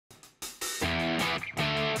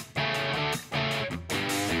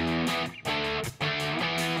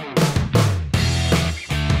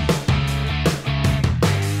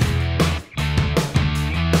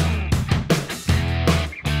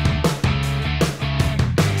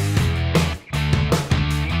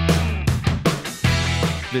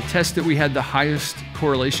The test that we had the highest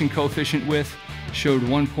correlation coefficient with showed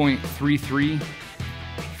 1.33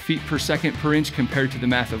 feet per second per inch compared to the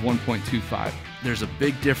math of 1.25. There's a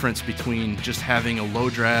big difference between just having a low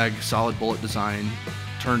drag, solid bullet design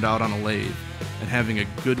turned out on a lathe and having a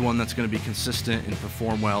good one that's going to be consistent and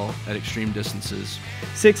perform well at extreme distances.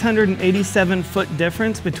 687-foot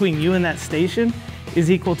difference between you and that station is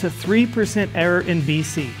equal to 3% error in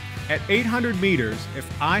BC. At 800 meters, if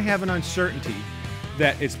I have an uncertainty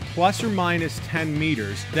that it's plus or minus 10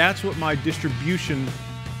 meters, that's what my distribution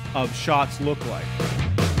of shots look like.